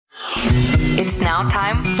It's now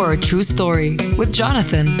time for a true story with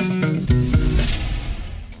Jonathan.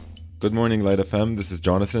 Good morning, Light FM. This is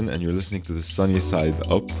Jonathan, and you're listening to the Sunny Side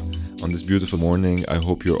Up. On this beautiful morning, I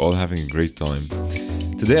hope you're all having a great time.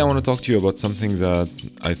 Today, I want to talk to you about something that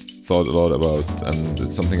I thought a lot about, and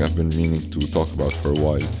it's something I've been meaning to talk about for a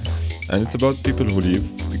while. And it's about people who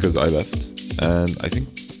leave because I left. And I think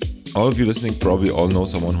all of you listening probably all know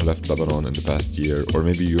someone who left Lebanon in the past year, or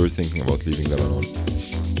maybe you're thinking about leaving Lebanon.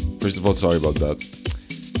 First of all, sorry about that.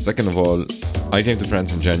 Second of all, I came to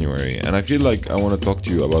France in January, and I feel like I want to talk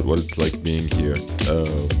to you about what it's like being here.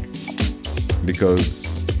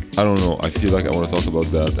 Because, I don't know, I feel like I want to talk about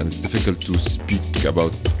that, and it's difficult to speak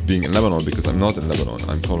about being in Lebanon because I'm not in Lebanon.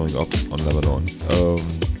 I'm following up on Lebanon.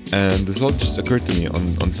 And this all just occurred to me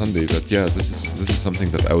on Sunday that, this is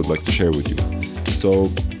something that I would like to share with you.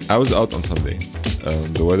 So, I was out on Sunday.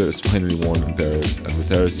 The weather is finally warm in Paris, and the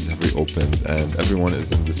terraces have reopened, and everyone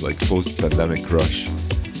is in this like post-pandemic rush.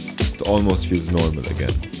 It almost feels normal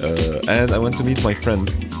again. And I went to meet my friend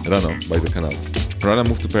Rana by the canal. Rana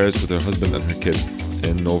moved to Paris with her husband and her kid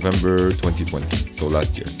in November 2020, so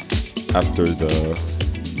last year, after the,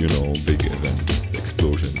 big event, the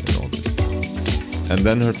explosion and all this. And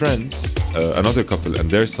then her friends, another couple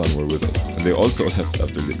and their son were with us, and they also left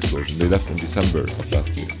after the explosion. They left in December of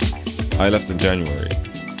last year. I left in January,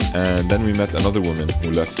 and then we met another woman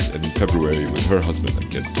who left in February with her husband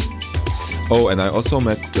and kids. Oh, and I also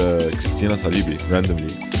met Christina Salibi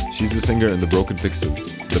randomly. She's the singer in the Broken Pixels,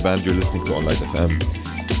 the band you're listening to on Light FM.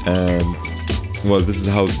 And well, this is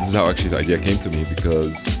how actually the idea came to me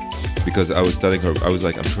because I was telling her, I was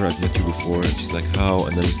like, I'm sure I've met you before, and she's like, how?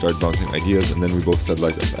 And then we started bouncing ideas, and then we both said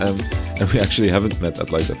Light FM, and we actually haven't met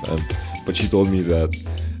at Light FM, but she told me that.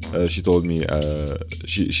 She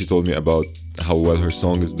told me about how well her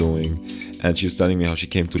song is doing, and she was telling me how she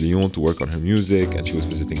came to Lyon to work on her music, and she was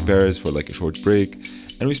visiting Paris for like a short break,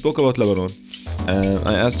 and we spoke about Lebanon, and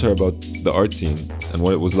I asked her about the art scene and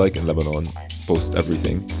what it was like in Lebanon post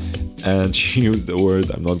everything, and she used a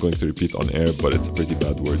word I'm not going to repeat on air, but it's a pretty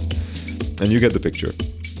bad word, and you get the picture.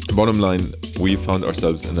 Bottom line, we found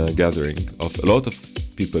ourselves in a gathering of a lot of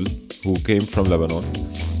people who came from Lebanon,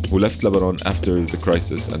 who left Lebanon after the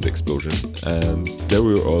crisis and the explosion, and there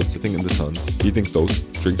we were all sitting in the sun, eating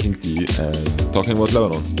toast, drinking tea, and talking about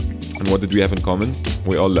Lebanon. And what did we have in common?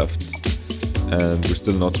 We all left, and we're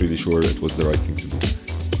still not really sure it was the right thing to do.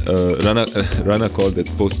 Rana called it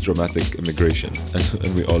post-traumatic immigration,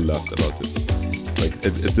 and we all laughed about it. Like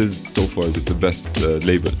it is so far the best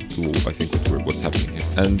label to I think what's happening here.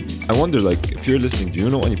 And I wonder, like, if you're listening, do you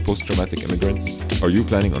know any post-traumatic immigrants? Are you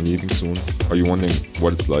planning on leaving soon? Are you wondering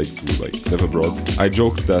what it's like to live abroad? I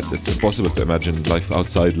joked that it's impossible to imagine life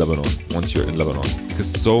outside Lebanon once you're in Lebanon,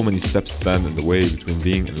 because so many steps stand in the way between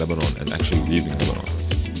being in Lebanon and actually leaving Lebanon.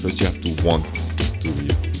 First you have to want to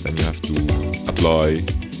leave, then you have to apply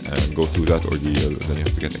and go through that ordeal, and then you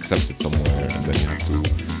have to get accepted somewhere, and then you have to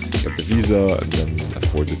get the visa, and then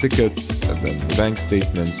afford the tickets, and then the bank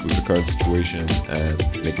statements with the current situation,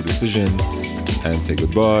 and make a decision, and say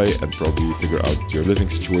goodbye, and probably figure out your living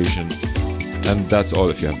situation. And that's all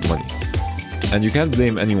if you have the money. And you can't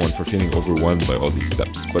blame anyone for feeling overwhelmed by all these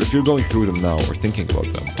steps, but if you're going through them now, or thinking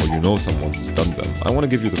about them, or you know someone who's done them, I want to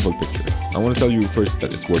give you the full picture. I want to tell you first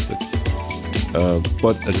that it's worth it.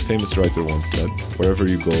 But as a famous writer once said, wherever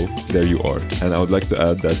you go, there you are. And I would like to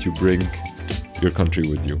add that you bring your country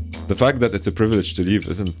with you. The fact that it's a privilege to leave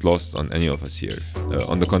isn't lost on any of us here.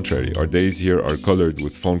 On the contrary, our days here are colored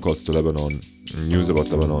with phone calls to Lebanon, news about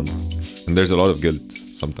Lebanon, and there's a lot of guilt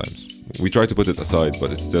sometimes. We try to put it aside,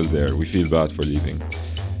 but it's still there. We feel bad for leaving.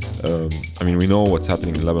 We know what's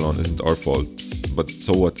happening in Lebanon isn't our fault, but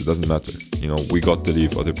so what? It doesn't matter. We got to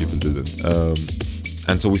leave, other people didn't.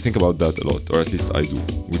 And so we think about that a lot, or at least I do.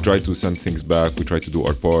 We try to send things back, we try to do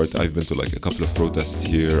our part. I've been to a couple of protests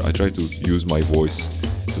here. I try to use my voice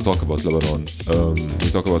to talk about Lebanon. We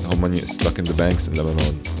talk about how money is stuck in the banks in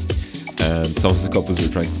Lebanon. And some of the couples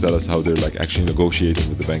were trying to tell us how they're actually negotiating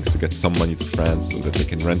with the banks to get some money to France so that they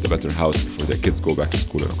can rent a better house before their kids go back to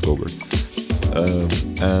school in October.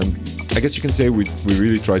 And I guess you can say we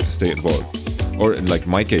really try to stay involved. Or in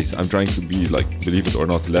my case, I'm trying to be believe it or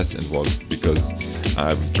not, less involved, because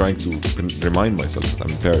I'm trying to remind myself that I'm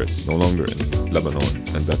in Paris, no longer in Lebanon,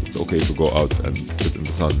 and that it's okay to go out and sit in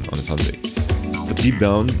the sun on a Sunday. But deep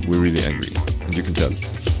down, we're really angry, and you can tell.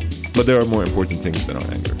 But there are more important things than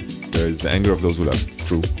our anger. There is the anger of those who left,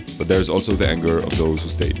 true, but there is also the anger of those who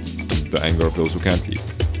stayed, and the anger of those who can't leave.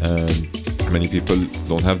 And many people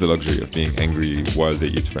don't have the luxury of being angry while they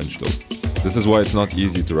eat French toast. This is why it's not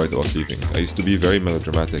easy to write about leaving. I used to be very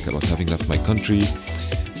melodramatic about having left my country,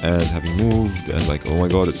 and having moved and like, oh my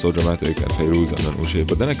god, it's so dramatic, and Fayrouz and Manouche.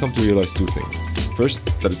 But then I come to realize two things. First,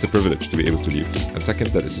 that it's a privilege to be able to leave. And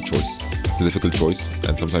second, that it's a choice. It's a difficult choice,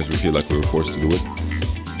 and sometimes we feel like we were forced to do it.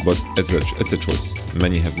 But it's a choice.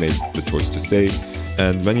 Many have made the choice to stay,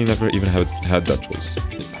 and many never even had that choice.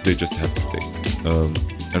 They just had to stay.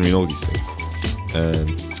 And we know these things.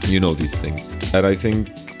 And you know these things. And I think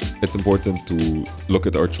it's important to look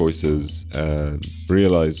at our choices and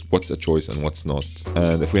realize what's a choice and what's not.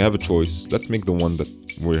 And if we have a choice, let's make the one that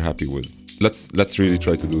we're happy with. Let's really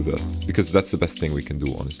try to do that, because that's the best thing we can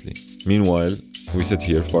do, honestly. Meanwhile, we sit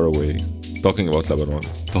here far away, talking about Lebanon,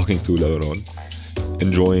 talking to Lebanon,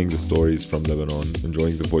 enjoying the stories from Lebanon,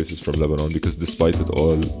 enjoying the voices from Lebanon, because despite it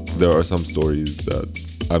all, there are some stories that,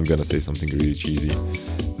 I'm gonna say something really cheesy,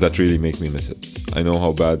 that really make me miss it. I know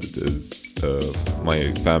how bad it is.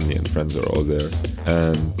 My family and friends are all there,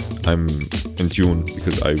 and I'm in tune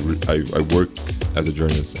because I work as a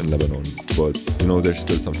journalist in Lebanon, but you know, there's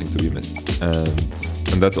still something to be missed,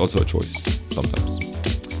 and that's also a choice sometimes.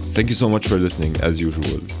 Thank you so much for listening, as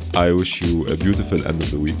usual. I wish you a beautiful end of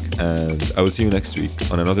the week, and I will see you next week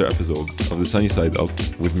on another episode of The Sunny Side Up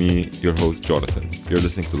with me, your host, Jonathan. You're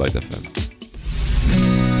listening to Light FM.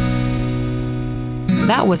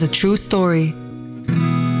 That was a true story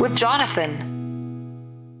with Jonathan.